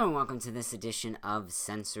And welcome to this edition of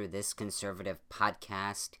Censor This Conservative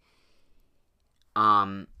podcast.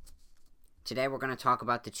 Today we're going to talk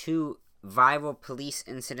about the two viral police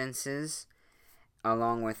incidences,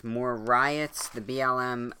 along with more riots, the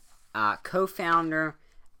BLM co-founder,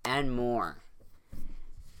 and more.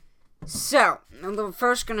 So, I'm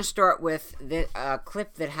first going to start with the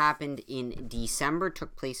clip that happened in December,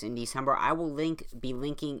 took place in December. I will be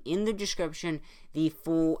linking in the description the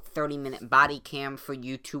full 30-minute body cam for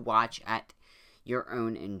you to watch at your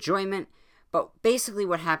own enjoyment. But basically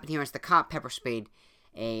what happened here is the cop pepper sprayed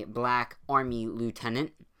a black army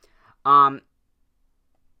lieutenant. Some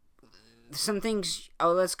things,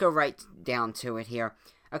 let's go right down to it here.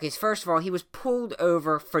 Okay, so first of all, he was pulled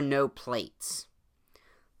over for no plates.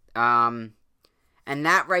 And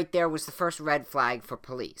that right there was the first red flag for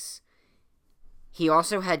police. He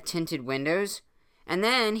also had tinted windows, and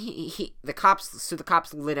then the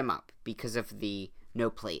cops lit him up because of the no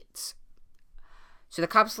plates. So the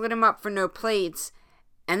cops lit him up for no plates,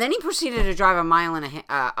 and then he proceeded to drive a mile and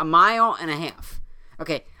a half.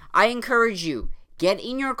 Okay, I encourage you, get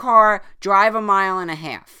in your car, drive a mile and a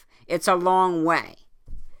half. It's a long way.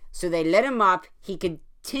 So they lit him up. He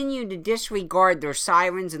continued to disregard their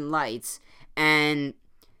sirens and lights and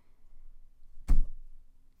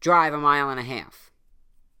drive a mile and a half.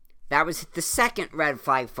 That was the second red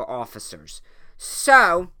flag for officers.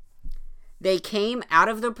 So they came out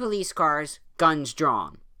of their police cars, guns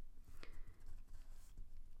drawn,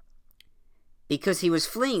 because he was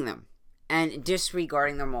fleeing them and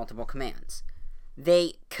disregarding their multiple commands.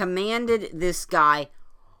 They commanded this guy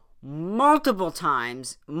multiple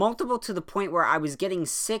times, multiple to the point where I was getting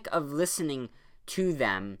sick of listening to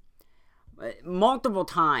them. Multiple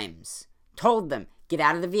times told them, get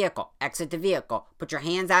out of the vehicle, exit the vehicle, put your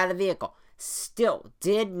hands out of the vehicle. Still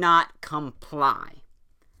did not comply.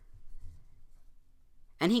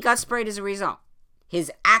 And he got sprayed as a result.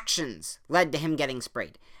 His actions led to him getting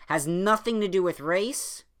sprayed. Has nothing to do with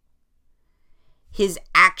race. His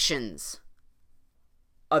actions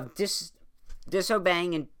of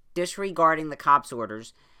disobeying and disregarding the cops'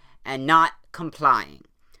 orders and not complying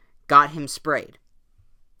got him sprayed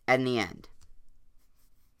in the end.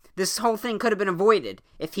 This whole thing could have been avoided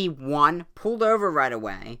if he, one, pulled over right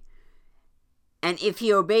away, and if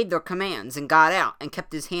he obeyed their commands and got out and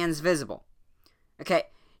kept his hands visible. Okay,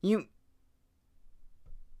 you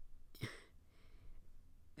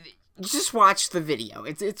just watch the video.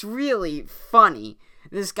 It's really funny.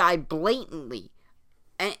 This guy blatantly,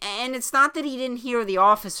 and it's not that he didn't hear the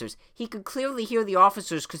officers. He could clearly hear the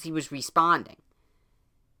officers because he was responding.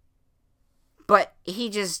 But he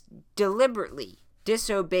just deliberately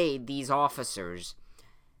disobeyed these officers.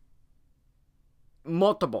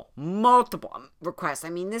 Multiple requests.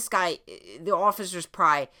 I mean, this guy, the officers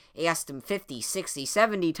probably asked him 50, 60,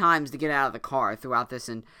 70 times to get out of the car throughout this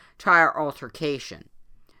entire altercation.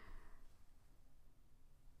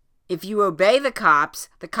 If you obey the cops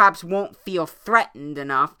won't feel threatened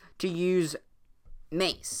enough to use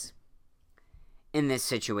mace in this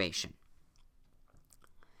situation.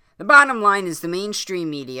 The bottom line is the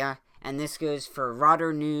mainstream media, and this goes for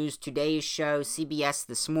Rudder News, Today's Show, CBS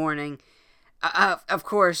This Morning. Of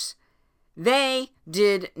course, they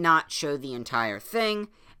did not show the entire thing,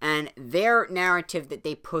 and their narrative that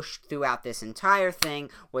they pushed throughout this entire thing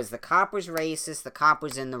was the cop was racist, the cop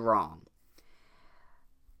was in the wrong.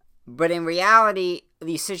 But in reality,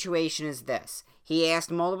 the situation is this. He was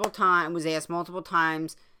asked multiple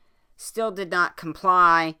times, still did not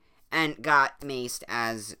comply, and got maced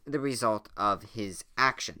as the result of his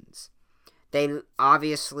actions. They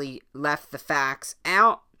obviously left the facts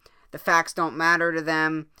out. The facts don't matter to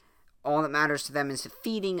them. All that matters to them is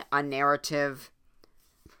feeding a narrative.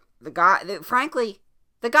 Frankly,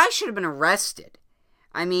 the guy should have been arrested.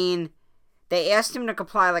 I mean, they asked him to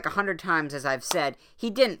comply like 100 times, as I've said. He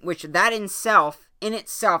didn't, which that in itself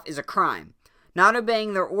is a crime. Not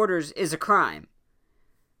obeying their orders is a crime.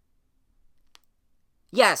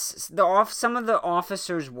 Yes, some of the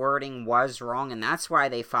officers' wording was wrong, and that's why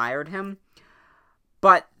they fired him.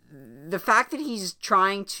 But the fact that he's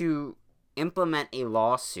trying to implement a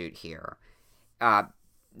lawsuit here,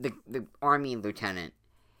 the Army lieutenant,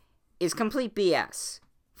 is complete BS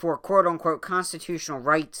for quote-unquote constitutional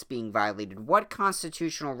rights being violated. What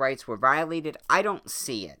constitutional rights were violated? I don't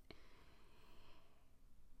see it.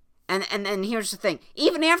 And here's the thing.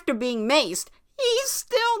 Even after being maced, he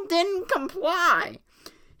still didn't comply.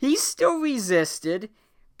 He still resisted,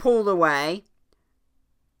 pulled away.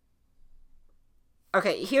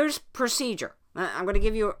 Okay, here's procedure. I'm going to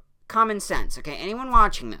give you common sense, okay? Anyone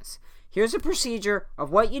watching this, here's a procedure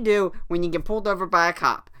of what you do when you get pulled over by a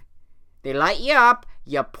cop. They light you up,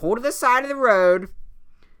 You pull to the side of the road.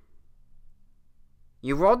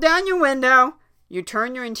 You roll down your window. You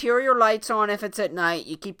turn your interior lights on if it's at night.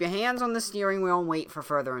 You keep your hands on the steering wheel and wait for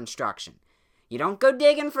further instruction. You don't go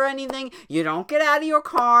digging for anything. You don't get out of your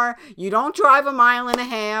car. You don't drive 1.5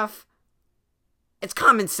 miles. It's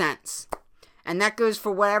common sense. And that goes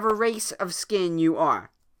for whatever race of skin you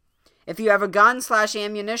are. If you have a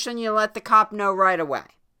gun/ammunition, you let the cop know right away.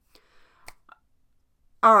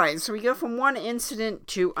 Alright, so we go from one incident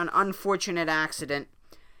to an unfortunate accident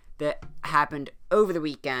that happened over the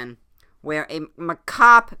weekend, where a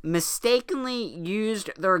cop mistakenly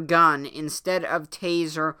used their gun instead of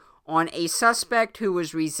taser on a suspect who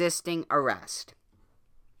was resisting arrest.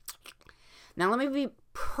 Now, let me be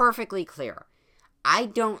perfectly clear.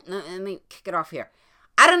 Let me kick it off here.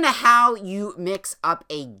 I don't know how you mix up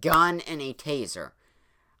a gun and a taser,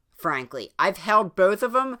 frankly. I've held both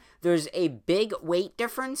of them. There's a big weight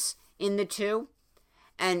difference in the two,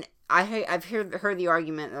 and I've heard the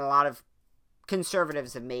argument that a lot of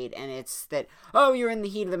conservatives have made, and it's that, oh, you're in the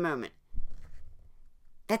heat of the moment.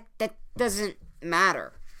 That doesn't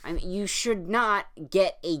matter. I mean, you should not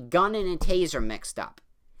get a gun and a taser mixed up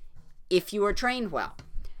if you are trained well.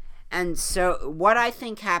 And so what I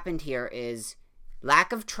think happened here is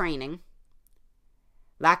lack of training,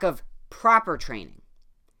 lack of proper training.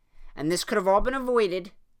 And this could have all been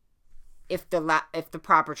avoided if the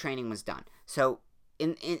proper training was done. So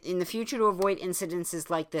in the future, to avoid incidences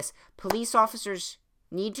like this, police officers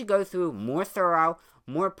need to go through more thorough,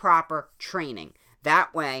 more proper training.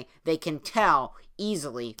 That way, they can tell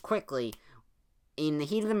easily, quickly, in the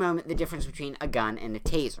heat of the moment, the difference between a gun and a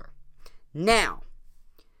taser. Now,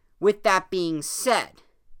 with that being said,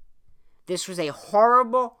 this was a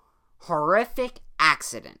horrible, horrific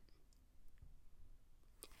accident.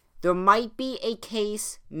 There might be a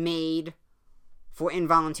case made for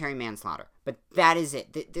involuntary manslaughter, but that is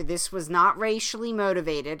it. This was not racially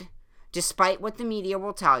motivated, despite what the media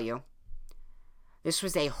will tell you. This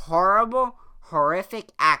was a horrible,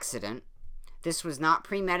 horrific accident. This was not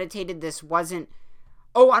premeditated. This wasn't,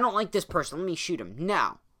 oh, I don't like this person, let me shoot him.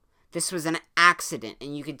 No. This was an accident,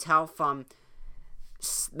 and you could tell from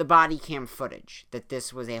the body cam footage that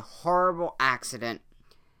this was a horrible accident.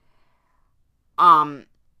 I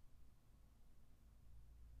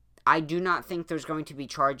do not think there's going to be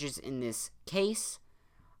charges in this case.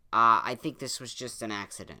 I think this was just an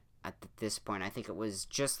accident at this point. I think it was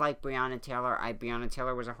just like Breonna Taylor. Breonna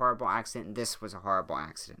Taylor was a horrible accident, and this was a horrible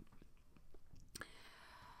accident.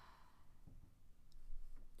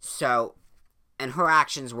 So, and her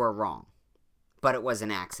actions were wrong, but it was an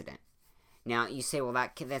accident. Now, you say, well,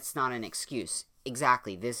 that's not an excuse.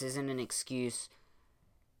 Exactly. This isn't an excuse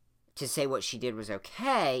to say what she did was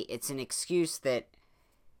okay. It's an excuse that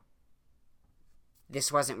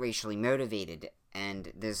this wasn't racially motivated,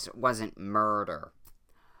 and this wasn't murder.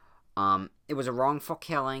 It was a wrongful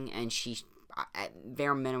killing, and she, at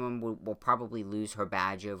bare minimum, will probably lose her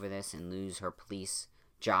badge over this and lose her police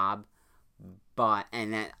job.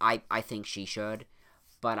 And that I think she should.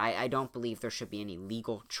 But I don't believe there should be any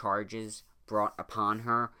legal charges brought upon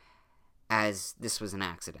her, as this was an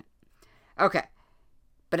accident. Okay.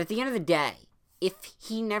 But at the end of the day, if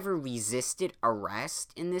he never resisted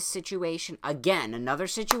arrest in this situation, again, another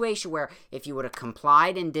situation where if you would have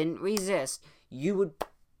complied and didn't resist, you would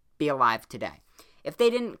be alive today. If they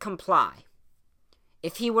didn't comply,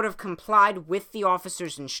 if he would have complied with the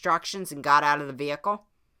officer's instructions and got out of the vehicle,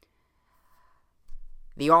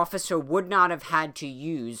 the officer would not have had to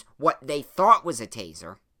use what they thought was a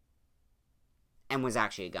taser and was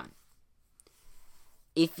actually a gun.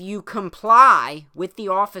 If you comply with the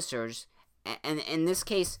officers, and in this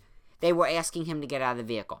case, they were asking him to get out of the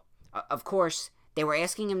vehicle. Of course, they were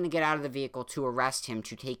asking him to get out of the vehicle to arrest him,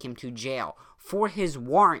 to take him to jail for his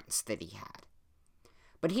warrants that he had.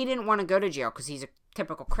 But he didn't want to go to jail because he's a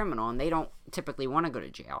typical criminal, and they don't typically want to go to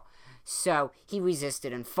jail. So he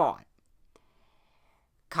resisted and fought.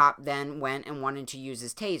 Cop then went and wanted to use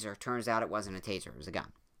his taser. Turns out it wasn't a taser, it was a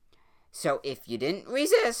gun. So if you didn't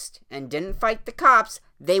resist and didn't fight the cops,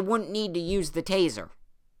 they wouldn't need to use the taser.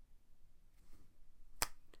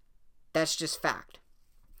 That's just fact.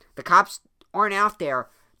 The cops aren't out there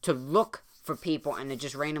to look for people and to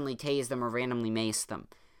just randomly tase them or randomly mace them.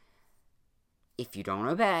 If you don't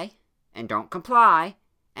obey and don't comply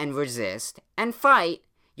and resist and fight,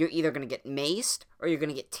 you're either going to get maced or you're going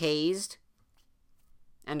to get tased.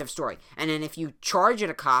 End of story. And then if you charge at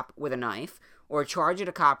a cop with a knife or charge at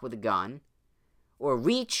a cop with a gun or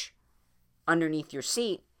reach underneath your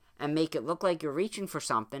seat and make it look like you're reaching for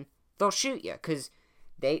something, they'll shoot you because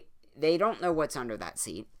they don't know what's under that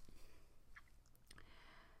seat.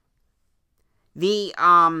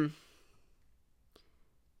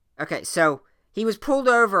 Okay, so he was pulled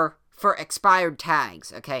over for expired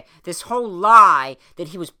tags, okay? This whole lie that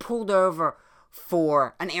he was pulled over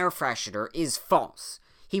for an air freshener is false.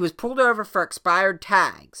 He was pulled over for expired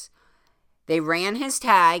tags. They ran his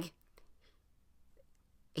tag.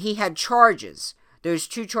 He had charges. Those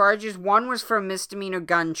 2 charges, one was for a misdemeanor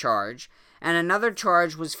gun charge, and another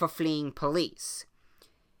charge was for fleeing police.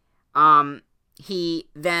 He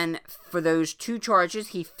then, for those 2 charges,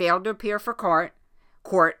 he failed to appear for court,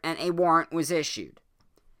 and a warrant was issued.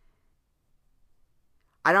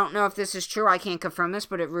 I don't know if this is true. I can't confirm this,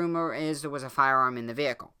 but rumor is there was a firearm in the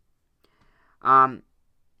vehicle.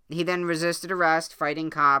 He then resisted arrest,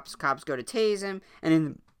 fighting cops. Cops go to tase him, and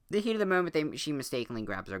in the heat of the moment, she mistakenly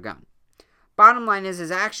grabs her gun. Bottom line is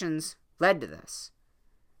his actions led to this.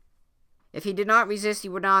 If he did not resist, he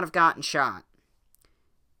would not have gotten shot.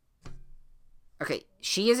 Okay,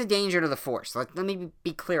 she is a danger to the force. Let me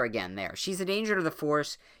be clear again there. She's a danger to the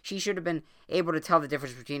force. She should have been able to tell the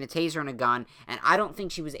difference between a taser and a gun, and I don't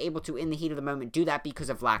think she was able to, in the heat of the moment, do that because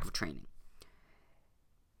of lack of training.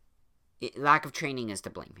 Lack of training is to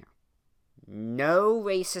blame here. No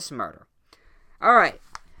racist murder. Alright,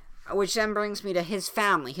 which then brings me to his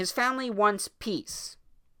family. His family wants peace.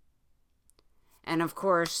 And of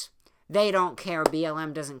course, they don't care.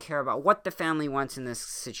 BLM doesn't care about what the family wants in this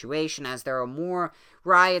situation, as there are more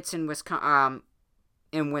riots in Wisconsin.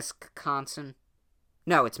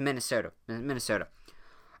 No, it's Minnesota.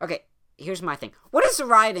 Okay, here's my thing. What does the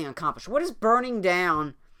rioting accomplish? What is burning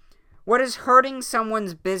down? What is hurting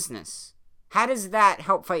someone's business? How does that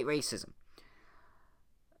help fight racism?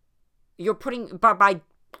 By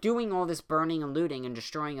doing all this burning and looting and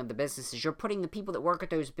destroying of the businesses, you're putting the people that work at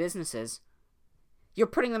those businesses, you're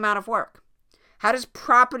putting them out of work. How does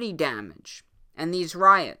property damage and these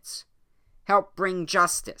riots help bring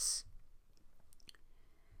justice?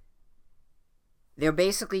 They're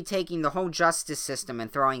basically taking the whole justice system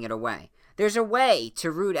and throwing it away. There's a way to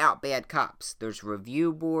root out bad cops. There's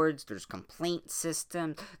review boards, there's complaint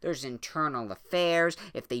systems, there's internal affairs.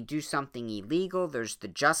 If they do something illegal, there's the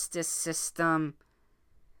justice system.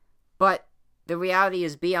 But the reality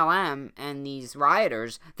is BLM and these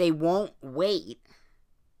rioters, they won't wait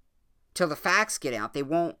till the facts get out. They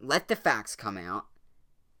won't let the facts come out.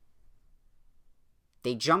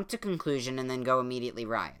 They jump to conclusion and then go immediately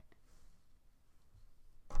riot.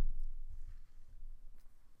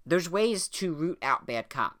 There's ways to root out bad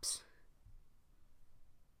cops.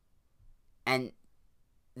 And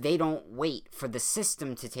they don't wait for the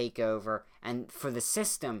system to take over and for the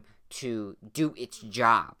system to do its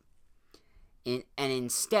job. And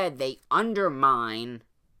instead, they undermine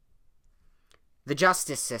the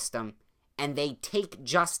justice system and they take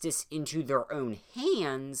justice into their own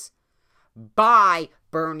hands by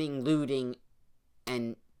burning, looting,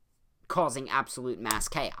 and causing absolute mass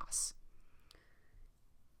chaos.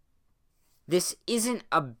 This isn't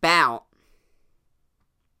about...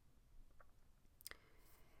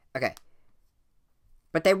 Okay.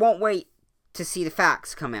 But they won't wait to see the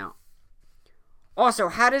facts come out. Also,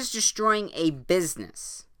 how does destroying a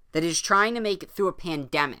business that is trying to make it through a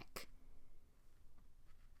pandemic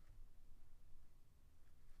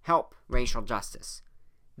help racial justice?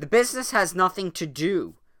 The business has nothing to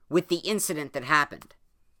do with the incident that happened.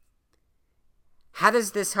 How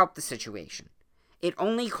does this help the situation? It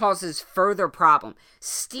only causes further problem.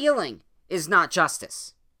 Stealing is not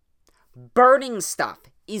justice. Burning stuff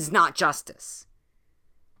is not justice.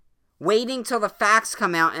 Waiting till the facts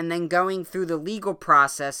come out and then going through the legal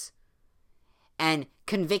process and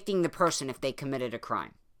convicting the person if they committed a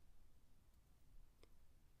crime.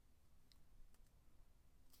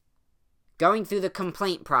 Going through the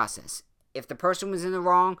complaint process. If the person was in the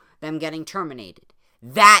wrong, them getting terminated.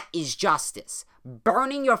 That is justice.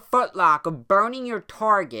 Burning your footlocker or burning your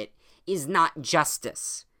Target is not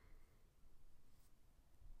justice.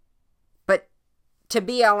 But to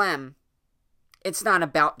BLM, it's not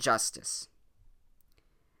about justice.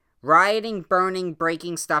 Rioting, burning,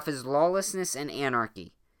 breaking stuff is lawlessness and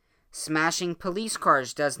anarchy. Smashing police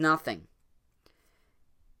cars does nothing.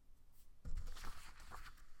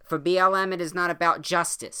 For BLM, it is not about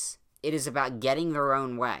justice. It is about getting their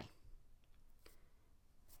own way.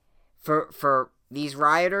 For these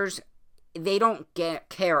rioters, they don't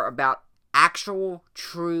care about actual,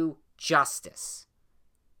 true justice.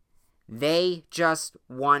 They just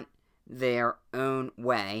want their own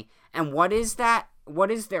way. And what is that? What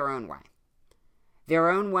is their own way? Their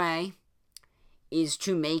own way is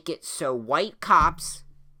to make it so white cops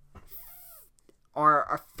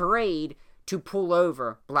are afraid to pull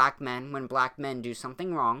over black men when black men do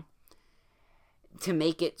something wrong. to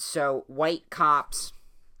make it so white cops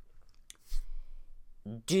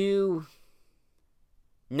do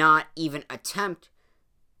not even attempt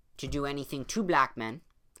to do anything to black men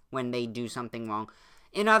when they do something wrong.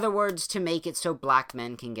 In other words, to make it so black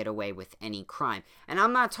men can get away with any crime. And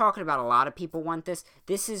I'm not talking about a lot of people want this.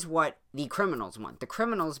 This is what the criminals want. The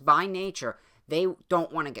criminals, by nature, they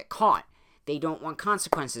don't want to get caught. They don't want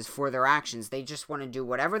consequences for their actions. They just want to do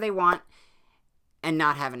whatever they want and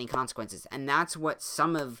not have any consequences. And that's what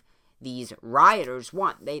some of these rioters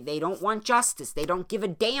want. They don't want justice. They don't give a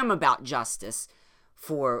damn about justice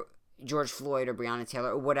for George Floyd or Breonna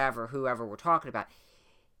Taylor or whatever, whoever we're talking about.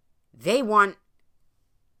 They want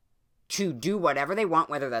to do whatever they want,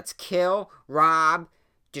 whether that's kill, rob,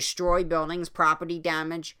 destroy buildings, property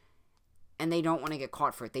damage, and they don't want to get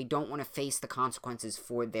caught for it. They don't want to face the consequences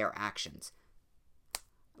for their actions.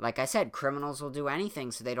 Like I said, criminals will do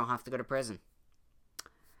anything so they don't have to go to prison.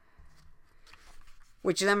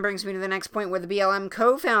 Which then brings me to the next point, where the BLM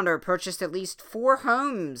co-founder purchased at least 4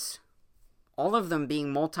 homes, all of them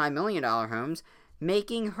being multi-million-dollar homes,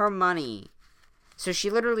 making her money. So she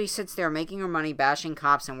literally sits there making her money, bashing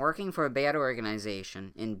cops, and working for a bad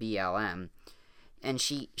organization in BLM. And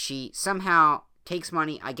she somehow takes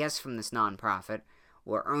money, I guess, from this nonprofit,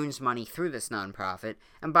 or earns money through this nonprofit,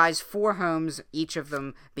 and buys 4 homes, each of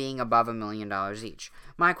them being above $1 million each.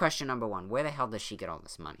 My question number 1, where the hell does she get all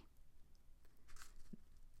this money?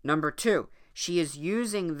 Number 2, she is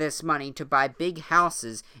using this money to buy big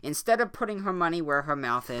houses instead of putting her money where her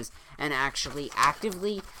mouth is and actually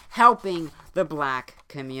actively helping the black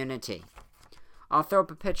community. I'll throw up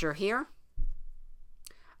a picture here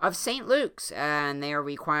of St. Luke's, and they are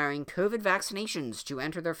requiring COVID vaccinations to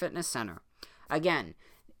enter their fitness center. Again,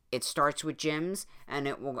 it starts with gyms, and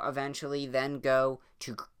it will eventually then go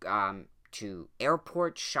to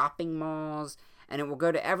airports, shopping malls, and it will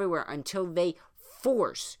go to everywhere until they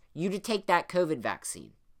force you to take that COVID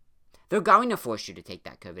vaccine. They're going to force you to take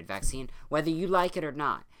that COVID vaccine, whether you like it or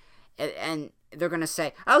not. And they're going to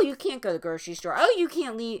say, oh, you can't go to the grocery store. Oh, you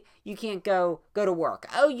can't leave. You can't go to work.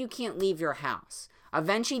 Oh, you can't leave your house.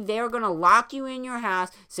 Eventually, they're going to lock you in your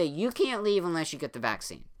house, say you can't leave unless you get the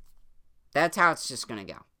vaccine. That's how it's just going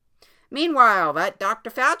to go. Meanwhile, that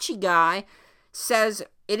Dr. Fauci guy says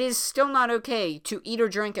it is still not okay to eat or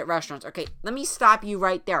drink at restaurants. Okay, let me stop you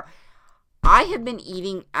right there. I have been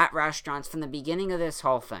eating at restaurants from the beginning of this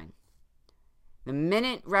whole thing. The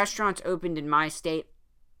minute restaurants opened in my state,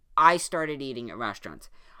 I started eating at restaurants.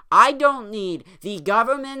 I don't need the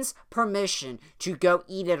government's permission to go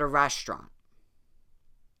eat at a restaurant.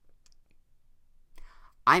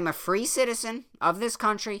 I'm a free citizen of this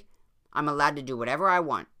country. I'm allowed to do whatever I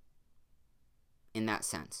want in that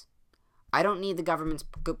sense. I don't need the government's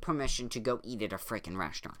permission to go eat at a freaking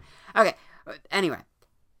restaurant. Okay, anyway.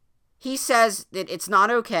 He says that it's not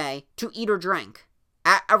okay to eat or drink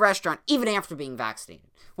at a restaurant, even after being vaccinated.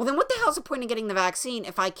 Well, then what the hell's the point of getting the vaccine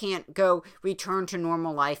if I can't go return to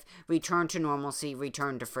normal life, return to normalcy,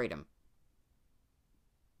 return to freedom?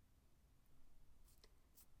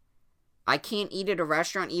 I can't eat at a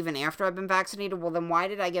restaurant even after I've been vaccinated? Well, then why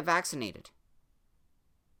did I get vaccinated?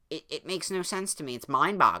 It makes no sense to me. It's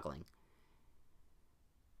mind-boggling.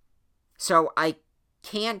 So I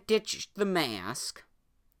can't ditch the mask.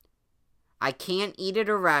 I can't eat at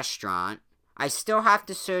a restaurant. I still have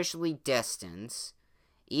to socially distance,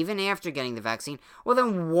 even after getting the vaccine. Well,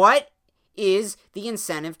 then what is the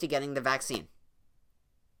incentive to getting the vaccine?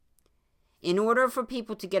 In order for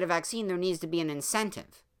people to get a vaccine, there needs to be an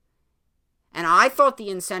incentive. And I thought the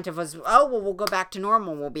incentive was, oh, well, we'll go back to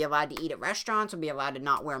normal. We'll be allowed to eat at restaurants. We'll be allowed to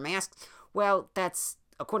not wear masks. Well, that's,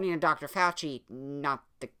 according to Dr. Fauci, not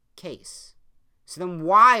the case. So then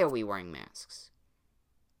why are we wearing masks?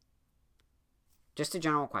 Just a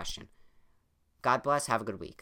general question. God bless. Have a good week.